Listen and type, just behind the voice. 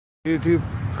YouTube.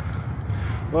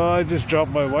 Well, I just dropped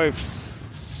my wife's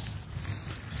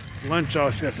lunch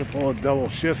off. She has to pull a double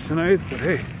shift tonight, but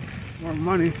hey, more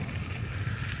money.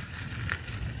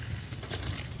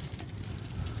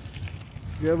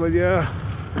 Yeah,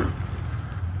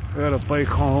 I got a bike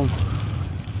home.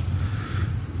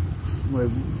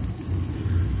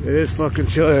 It is fucking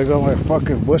chilly. I got my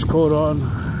fucking bush coat on,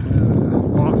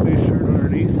 long sleeve shirt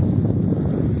underneath.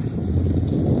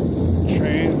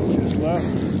 Train just left.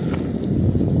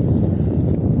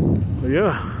 But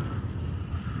yeah,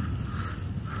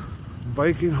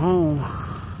 biking home.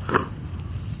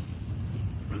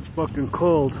 It's fucking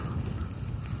cold.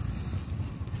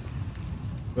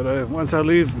 But once I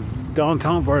leave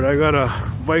downtown part, I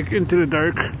gotta bike into the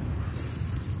dark,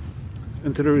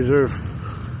 into the reserve.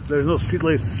 There's no street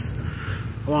lights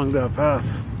along that path.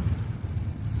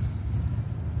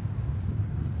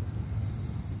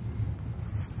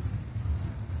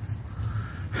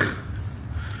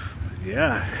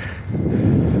 Yeah.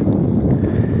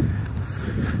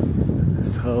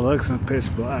 That's how it looks in pitch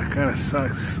black. Kinda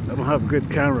sucks. I don't have a good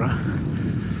camera.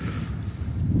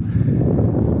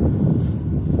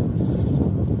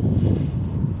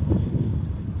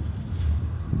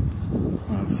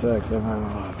 One sec, I'm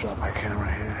gonna drop my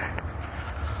camera here.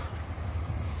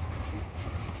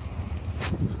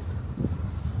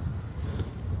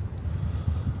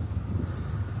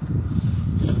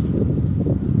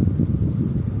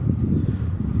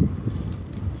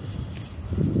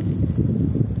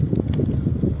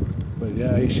 But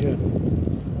yeah, you should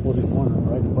hold your phone and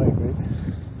ride the bike, right?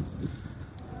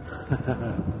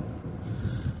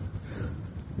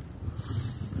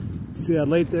 See that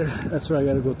light there? That's where I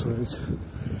gotta go towards.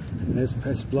 And it's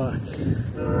pitch black. See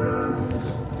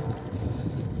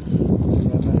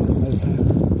that mess at night time?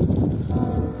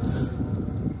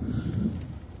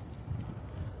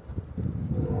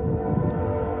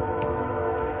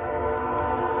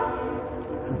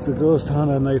 It's a ghost town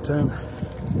at night time.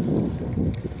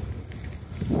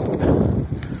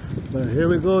 But here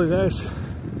we go, guys.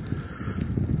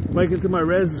 Bike into my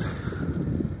res.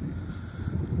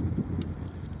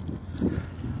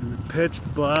 Pitch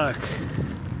black.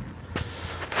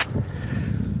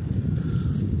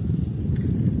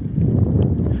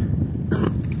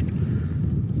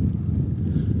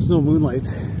 There's no moonlight.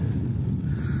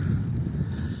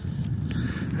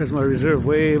 There's my reserve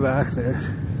way back there.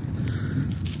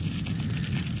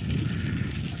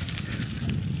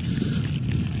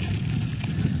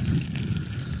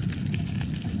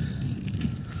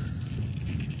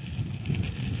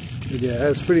 Yeah,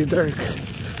 it's pretty dark.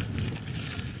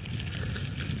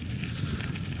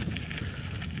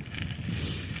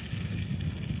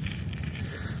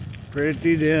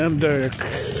 Pretty damn dark.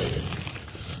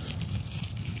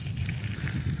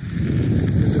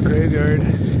 It's a graveyard.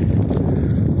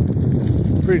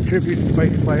 Pretty trippy to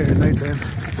bike by at nighttime.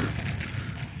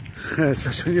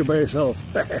 Especially when you're by yourself.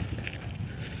 I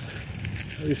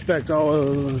respect all of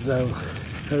those that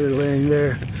are laying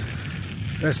there.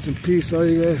 Rest in peace, all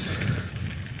you guys.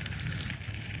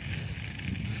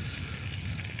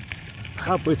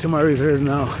 Halfway to my reserve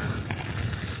now.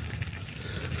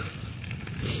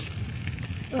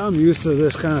 I'm used to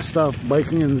this kind of stuff,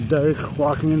 biking in the dark,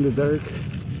 walking in the dark.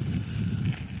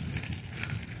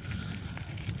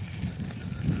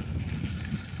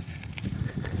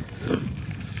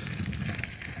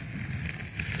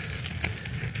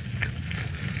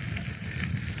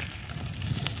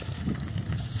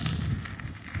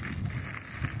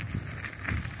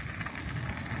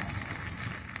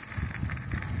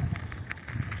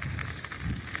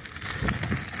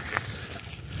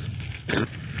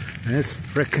 And it's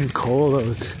freaking cold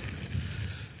out.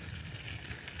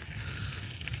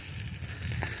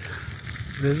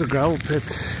 There's a gravel pit.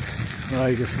 Well,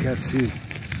 I guess you can't see.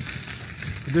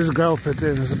 But there's a gravel pit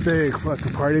there, and there's a big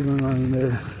fucking party going on in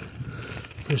there.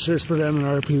 For sure it's for them and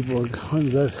our people,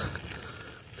 ones that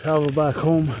travel back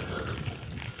home.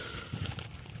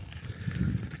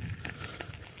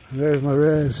 And there's my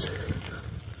res.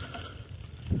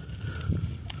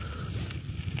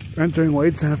 Entering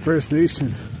Whitetown First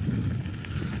Nation.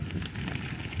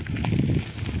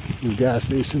 The gas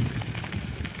station.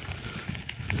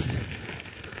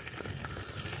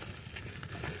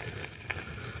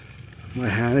 My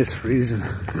hand is freezing.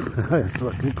 It's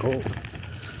fucking cold.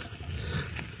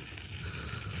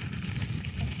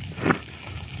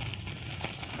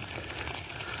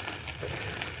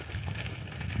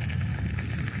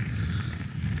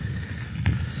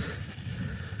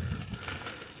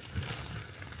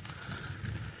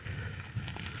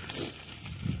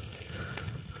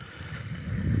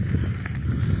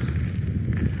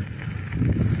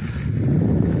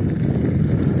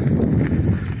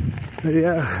 But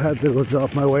yeah, I had to go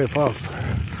drop my wife off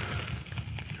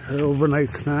her overnight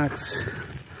snacks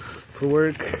for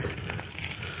work.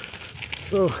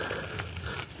 So,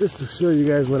 just to show you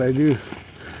guys what I do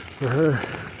for her.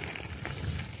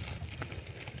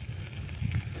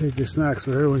 Take her snacks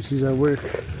for her when she's at work.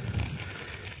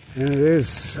 And it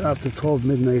is after 12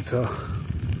 midnight, so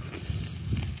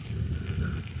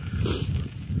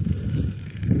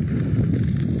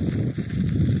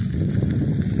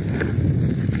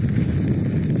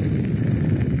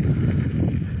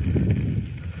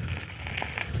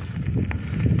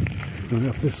going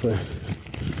up this way.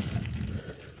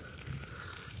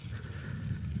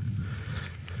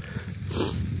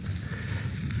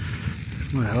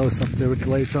 There's my house up there with the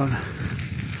lights on.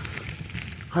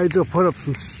 Hydro put up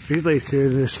some street lights here.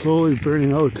 They're slowly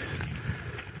burning out.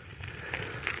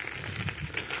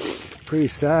 Pretty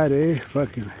sad, eh?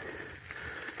 Fucking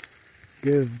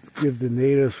give the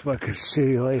natives fucking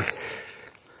shitty light.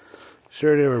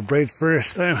 Sure, they were bright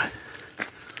first time.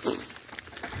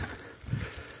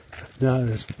 Now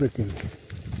they're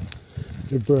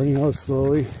burning out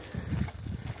slowly.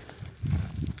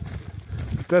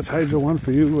 But that's Hydro 1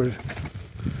 for you, or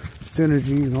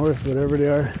Synergy North, whatever they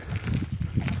are.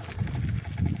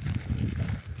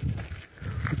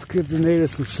 Let's give the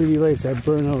natives some shitty lights that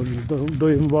burn out and don't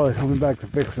even bother coming back to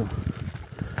fix them.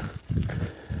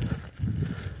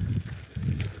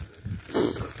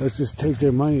 Let's just take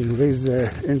their money and raise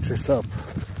their interest up.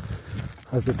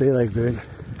 That's what they like doing.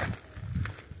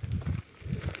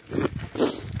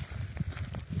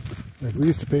 Like, we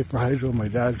used to pay for Hydro. My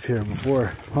dad's here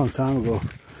before, a long time ago.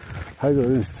 Hydro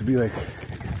used to be like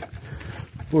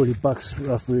 $40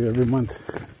 roughly every month.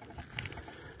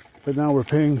 But now we're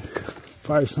paying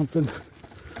 5 something.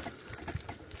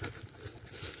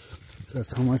 So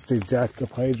that's how much they jacked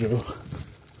up Hydro.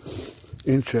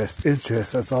 Interest,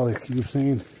 that's all they keep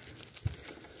saying.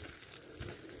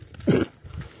 But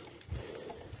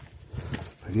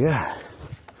yeah,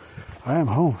 I am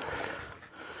home.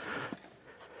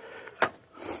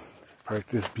 Park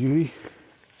this beauty.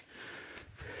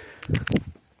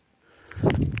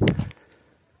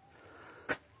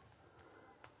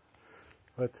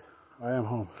 But I am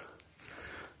home.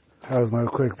 That was my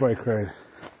quick bike ride.